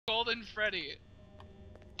Golden Freddy.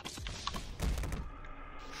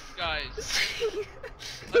 Guys,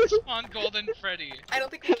 let's spawn Golden Freddy. I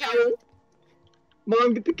don't think we can.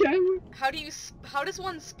 Mom, get the camera. How does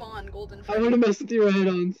one spawn Golden I Freddy? want to mess with your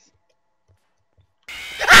head-ons.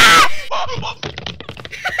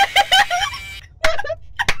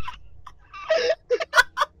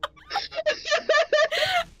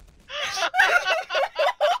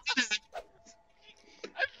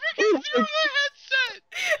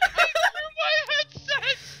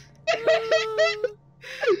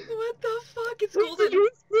 What the fuck? It's Golden.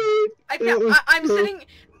 I'm sitting.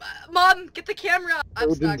 Mom, get the camera.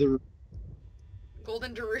 I'm stuck.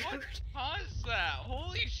 Golden Darude. What caused that?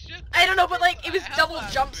 Holy shit. I don't know, but like it was Hell double out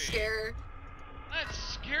of jump me. scare. That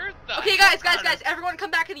scared the Okay, hell guys, out of everyone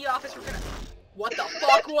come back in the office. We're gonna. What the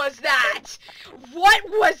fuck was that? What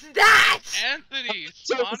was that? Anthony,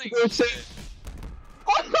 spawning shit.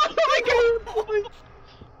 Oh my god!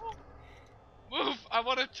 Move! I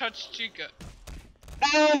want to touch Chica.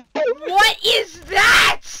 What is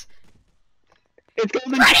that? It's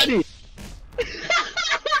Golden Freddy! Freddy!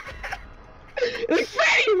 It's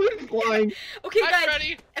Freddy! We're flying! Okay, Hi, guys.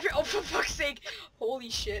 Freddy. Oh, for fuck's sake. Holy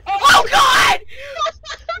shit. Oh god!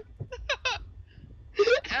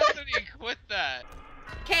 Anthony, quit that.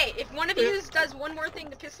 Okay, if one of you does one more thing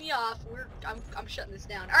to piss me off, I'm shutting this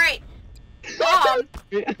down. Alright.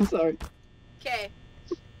 I'm sorry. Okay.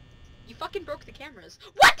 You fucking broke the cameras.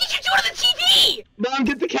 What did you do to the TV? Mom,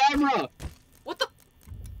 get the camera! What the?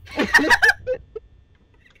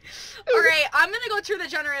 Alright, I'm gonna go turn the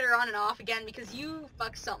generator on and off again because you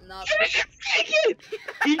fucked something up.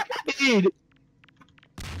 Eat speed!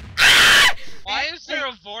 Why is there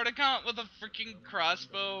a Vorticon with a freaking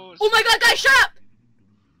crossbow? Oh my god, guys, shut up!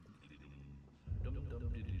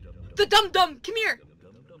 The dum-dum, come here!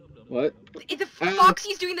 What? The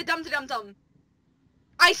Foxy's doing the dum-dum-dum.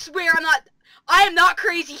 I swear I am not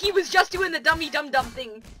crazy, he was just doing the dummy dum-dum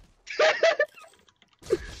thing.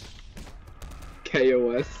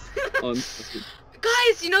 KOS on.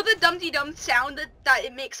 Guys, you know the dum-de-dum sound that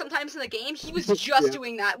it makes sometimes in the game? He was just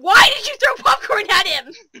doing that. Why did you throw popcorn at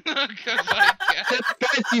him? Because I can.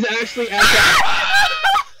 Guys, he's actually at that.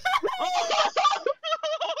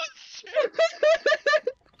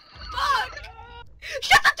 Fuck!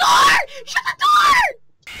 Shut the door! Shut the door!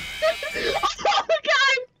 Oh my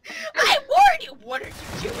god! I warned you! What are you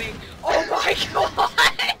doing? Oh my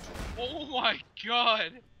god! Oh my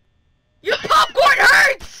god! Your popcorn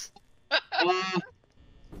hurts!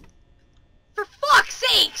 For fuck's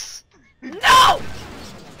sakes! No!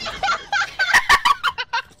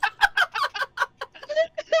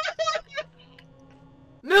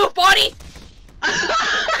 Move, body!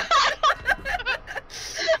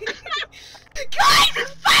 Guys,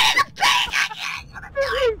 it's fighting a pig!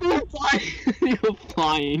 You're flying. You're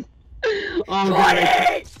flying. Oh Body!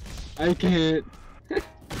 god. I can't.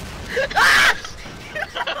 Ah!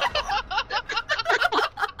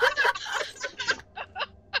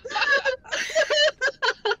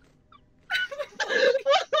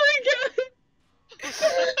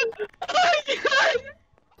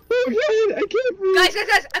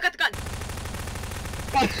 Guys, I got the gun.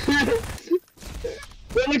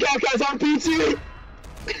 Wait, look out, guys! I'm PT.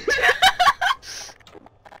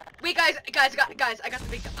 Wait, guys, I got the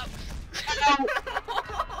big gun. Oh.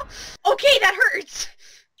 Okay, that hurts.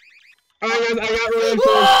 Alright, guys, I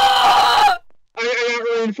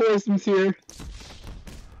got reinforcements here.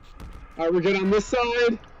 Alright, we're good on this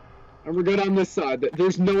side, and we're good on this side.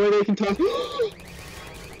 There's no way they can touch.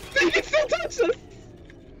 They can still touch us.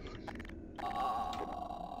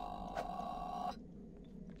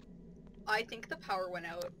 I think the power went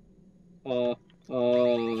out.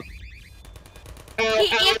 Hey,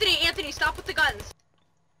 Anthony, stop with the guns.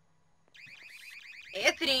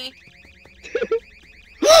 Anthony.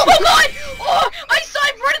 Oh god! Oh, I saw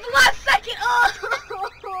him right at the last second.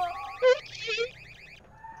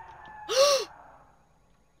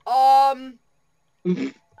 Oh.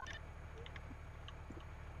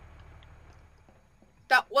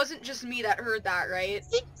 That wasn't just me that heard that, right?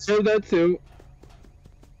 Heard that too.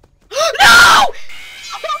 No!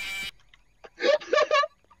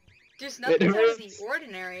 There's nothing out of the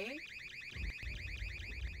ordinary.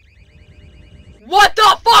 What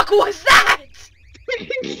the fuck was that?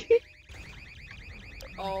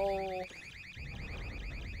 Oh.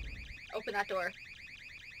 Open that door.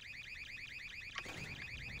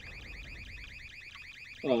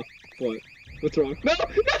 Oh, what? What's wrong? No! No!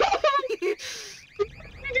 You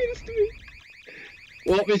do this to me.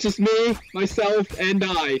 Well, it's just me, myself, and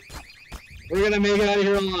I. We're gonna make it out of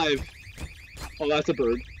here alive. Oh, that's a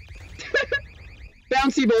bird.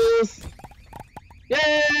 Bouncy balls!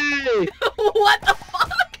 Yay! What the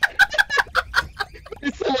fuck?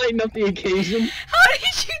 It's to lighten up the occasion. How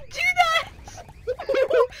did you do that?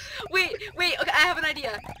 Wait, okay, I have an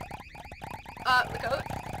idea. Look out.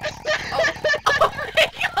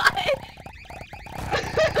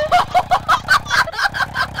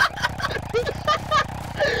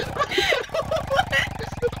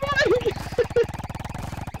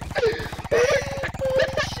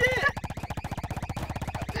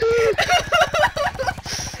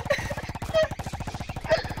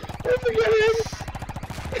 Oh my god!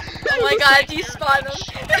 Oh my god, do you spawn them?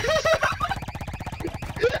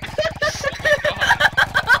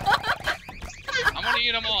 I'm gonna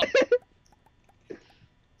eat them all.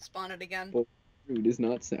 Spawn it again. Well, food is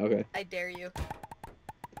not okay. I dare you.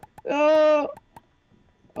 Oh!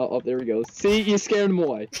 Oh, there we go. See, you scared him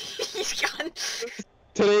away. He's gone.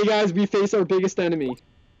 Today, guys, we face our biggest enemy.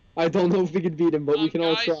 I don't know if we can beat him, but we can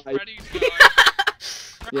all guys, try. Freddy's gone.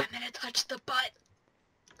 Yeah. I'm gonna touch the butt.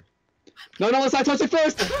 No, let's not touch it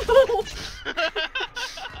first!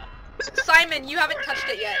 Simon, you haven't touched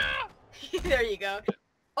it yet. There you go.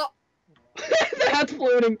 Oh, The hat's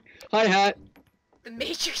floating. Hi, hat. the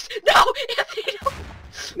Matrix. No, Anthony, no.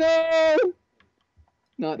 No!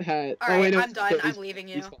 Not hat. Alright, wait, no, I'm done. he's- I'm leaving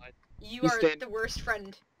you. He's fine. You He's are stand- the worst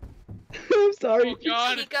friend. I'm sorry. Oh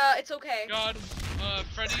god. Chica, it's okay. God,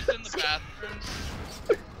 Freddy's in the bathroom.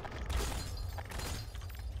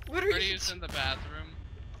 What are you Freddy is in the bathroom.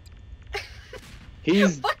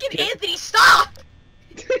 He's Fucking Anthony, stop!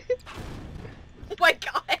 Oh my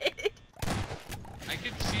god. I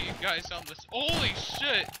can see you guys on this. Holy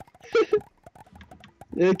shit!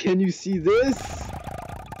 Can you see this?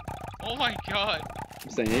 Oh my god. I'm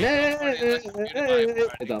saying, Freddy.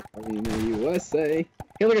 it's up in the USA.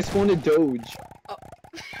 Hey, look, I spawned a Doge. Oh.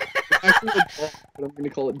 Actually, a dog, but I'm gonna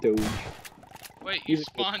call it Doge. Wait, you He's a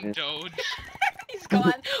good spawned man. Doge? He's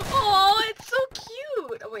gone. Oh, it's so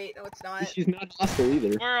cute. Oh wait, no, it's not. She's not hostile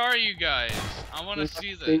either. Where are you guys? I wanna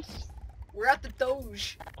see this. We're at the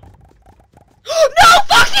Doge. No,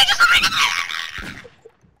 Foxy just.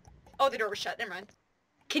 Oh, the door was shut. Never mind.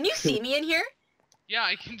 Can you see me in here? Yeah,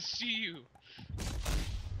 I can see you.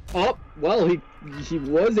 Oh, well, he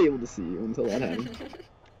was able to see you until that happened.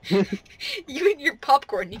 You and your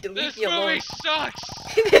popcorn need to leave This me alone. movie sucks!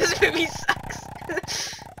 This movie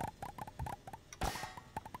sucks.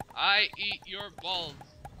 I eat your balls.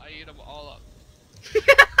 I eat them all up.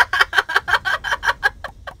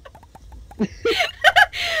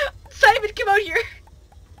 Simon, come out here.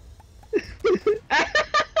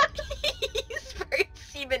 He's spraying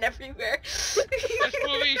semen everywhere. This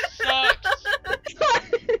movie sucks!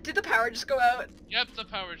 Did the power just go out? Yep, the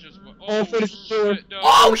power just went. Oh, Freddy's door. shit, no.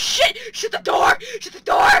 Oh shit! Shut the door! Shut the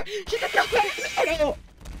door! Shut the door! Oh,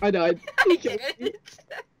 I died. I didn't.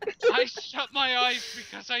 I shut my eyes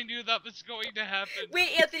because I knew that was going to happen.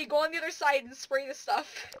 Wait, Anthony, go on the other side and spray the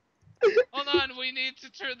stuff. Hold on, we need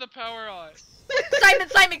to turn the power on.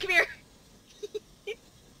 Simon, come here.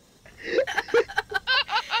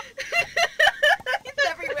 It's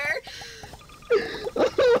everywhere.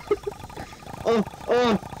 Oh.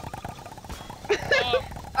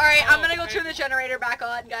 Alright, I'm Oh, gonna go hey. turn the generator back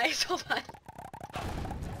on, guys. Hold on.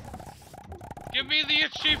 Give me the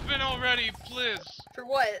achievement already, please. For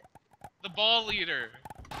what? The ball leader.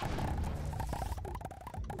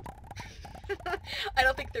 I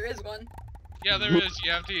don't think there is one. Yeah, there is.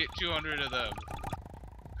 You have to eat 200 of them.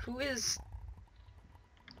 Who is...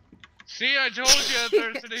 See, I told you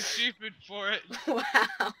there's an achievement for it.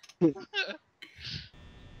 Wow.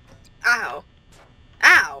 Ow.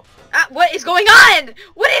 Ow. What is going on?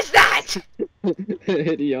 What is that?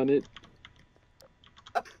 Hitty on it.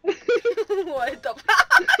 What the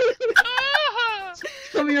fuck? Ah!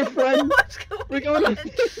 Some of your friends. What's going We're going on on? an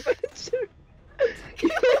adventure.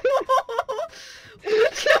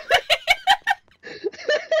 What's going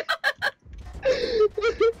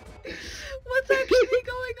What's actually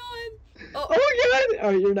going on? Oh my god! Oh,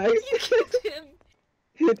 you're nice. You killed him.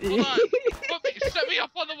 Hitty. Hold on. Set me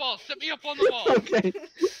up on the wall. Set me up on the wall. Okay.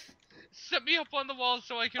 Set me up on the wall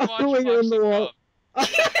so I can watch Oh, you're on the Bouncy wall. Cup.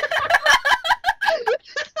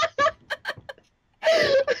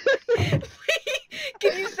 Wait,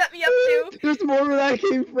 can you set me up too? There's more where that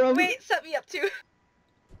came from. Wait, set me up too.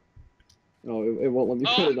 Oh, it won't let me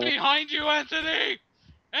Oh, put it on. behind you, Anthony!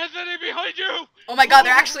 Anthony, behind you! Oh my god,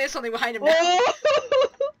 there actually is something behind him now. Oh!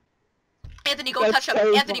 Anthony, go That's touch him.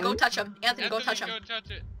 terrifying. Anthony, go touch him. Anthony, go touch him. Go touch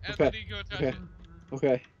it. Okay, Anthony, go touch okay. it.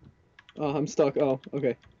 Okay. Oh, I'm stuck. Oh,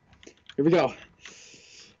 okay. Here we go.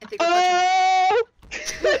 Anthony, go touch him.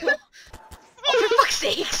 Oh! Oh, for fuck's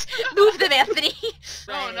sakes! Move them, Anthony!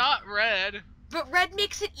 No, Right. not red. But red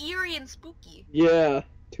makes it eerie and spooky. Yeah.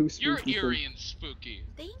 Too spooky. You're for- eerie and spooky.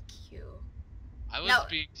 Thank you. I was Now-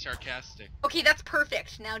 being sarcastic. Okay, that's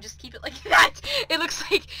perfect. Now just keep it like that. It looks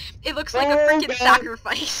like a Oh, freaking God.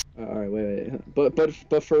 sacrifice. Alright, wait. But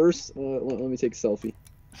first, let me take a selfie.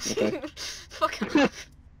 Okay. Fuck off.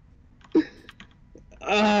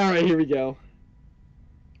 Alright, here we go.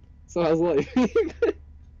 So how's life?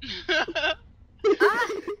 Ah.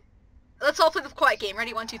 Let's all play the quiet game.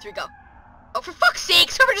 Ready? 1, 2, 3, go. Oh, for fuck's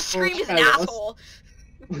sake! Someone just screamed he's an I lost. asshole.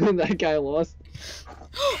 That guy lost.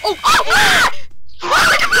 Oh! Ah!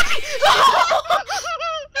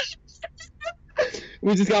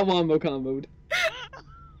 We just got wombo comboed.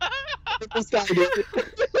 Stop it.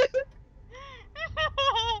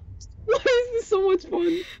 Why is this so much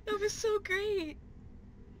fun? That was so great.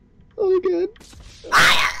 Oh god.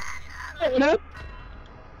 Ah! What happened?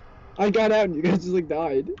 I got out and you guys just like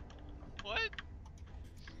died. What?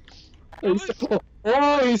 I'm That was- so...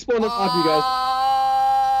 Oh, he spawned on top of you guys.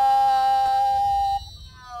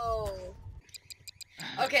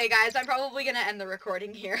 Oh. Okay, guys, I'm probably gonna end the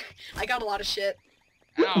recording here. I got a lot of shit.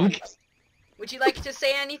 Ow. Would you like to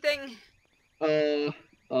say anything? You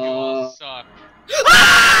all suck.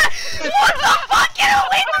 Ah! What the fuck? Get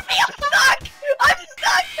away from me! I'm stuck! I'm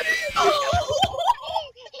stuck!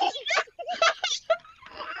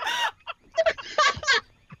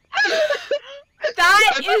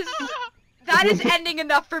 That is ending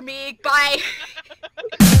enough for me. Bye.